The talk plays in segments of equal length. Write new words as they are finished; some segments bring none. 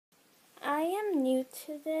am new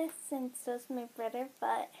to this, and so's my brother,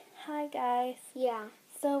 but hi guys. Yeah.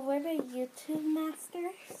 So we're the YouTube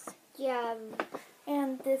masters, Yeah.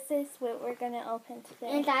 and this is what we're going to open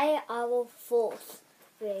today. And I our fourth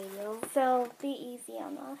video. So be easy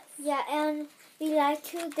on us. Yeah, and we like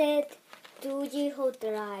to get Dujiho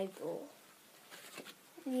Drive.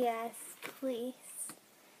 Yes, please.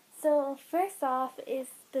 So first off is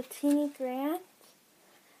the Teeny Grant.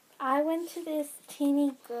 I went to this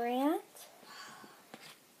Teeny Grant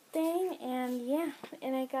thing, and yeah,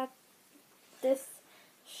 and I got this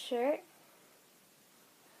shirt,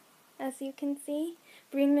 as you can see,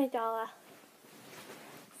 Bring My Dollar.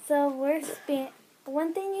 So we're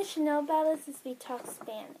one thing you should know about us is we talk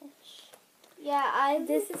Spanish. Yeah,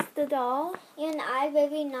 This is the doll. and I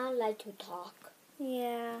really not like to talk.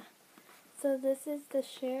 Yeah. So this is the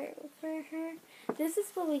shirt for her. This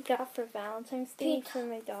is what we got for Valentine's Day for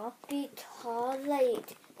my doll. We talk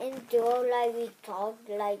like and do like we talk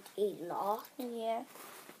like a lot. Yeah.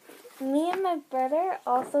 Me and my brother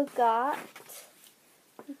also got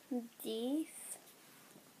these.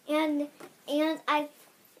 And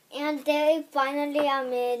they finally are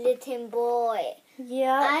my little boy.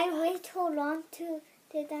 Yeah. I wait too long to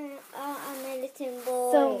get a little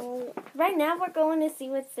boy. So right now we're going to see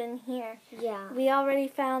what's in here. Yeah. We already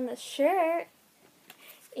found the shirt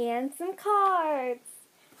and some cards.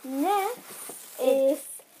 Next is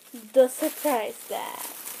the surprise bag.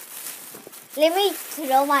 Let me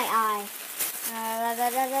throw my eye.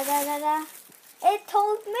 It's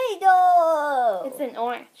tomato. It's an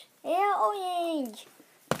orange. Yeah, orange.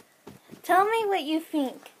 Tell me what you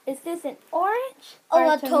think. Is this an orange or Oh,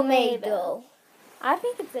 a a tomato. I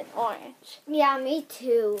think it's an orange. Yeah, me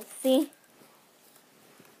too. See?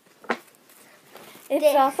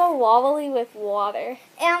 It's also wobbly with water.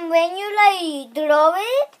 And when you like throw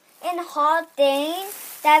it in hot thing,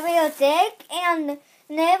 that will stick and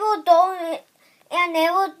never don't and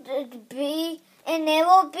never be and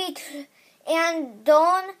never be and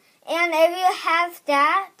don't and if you have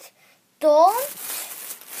that, don't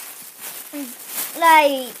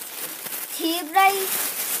like keep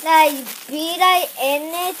like be like in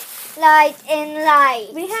it like in light.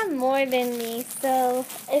 We have more than these, so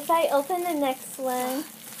if I open the next one,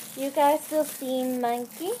 you guys will see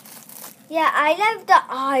monkey. Yeah, I love the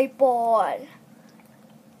eyeball.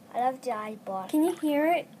 I love the eyeball. Can you hear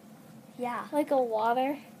it? Yeah. Like a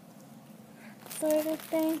water sort of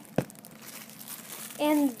thing.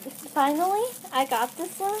 And finally, I got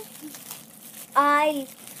this one. I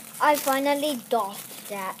finally got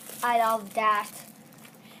that. I love that.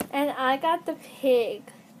 And I got the pig.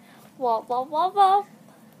 Wah, wah, wah, wah.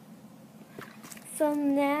 So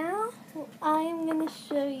now I'm going to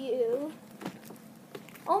show you.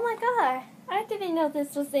 Oh my god, I didn't know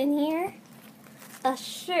this was in here. A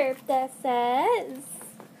shirt that says,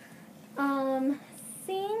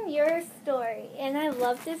 Sing Your Story. And I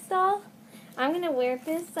love this doll. I'm going to wear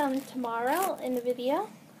this tomorrow in the video.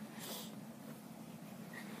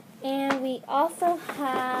 And we also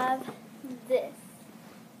have this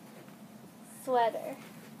sweater.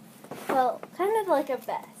 Well, kind of like a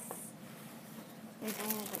vest.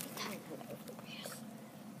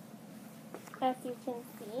 As you can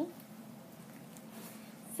see.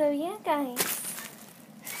 So yeah, guys.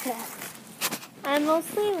 I'm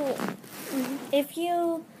mostly, if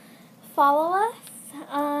you follow us,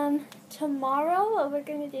 tomorrow what we're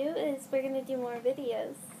going to do is we're going to do more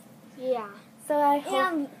videos. Yeah. So I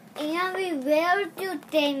hope... And we will do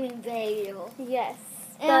gaming video. Yes.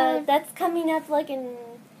 And that's coming up like in...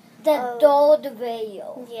 The doll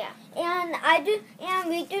video. Yeah. And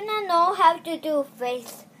we do not know how to do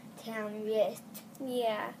FaceTime yet.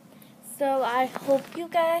 Yeah. So I hope you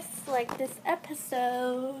guys like this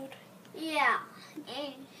episode. Yeah.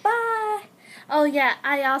 Bye. Oh yeah,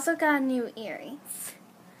 I also got new earrings.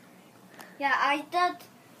 Yeah, I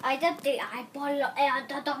got the eyeball and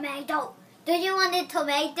the tomato. Do you want the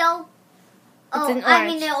tomato? An I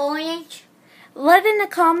mean orange. the orange. Let in the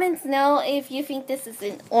comments know if you think this is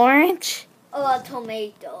an orange. Or a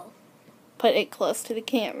tomato. Put it close to the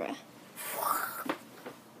camera.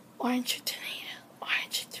 Orange or tomato.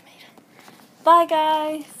 Orange or tomato. Bye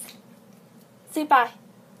guys. Say bye.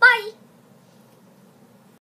 Bye.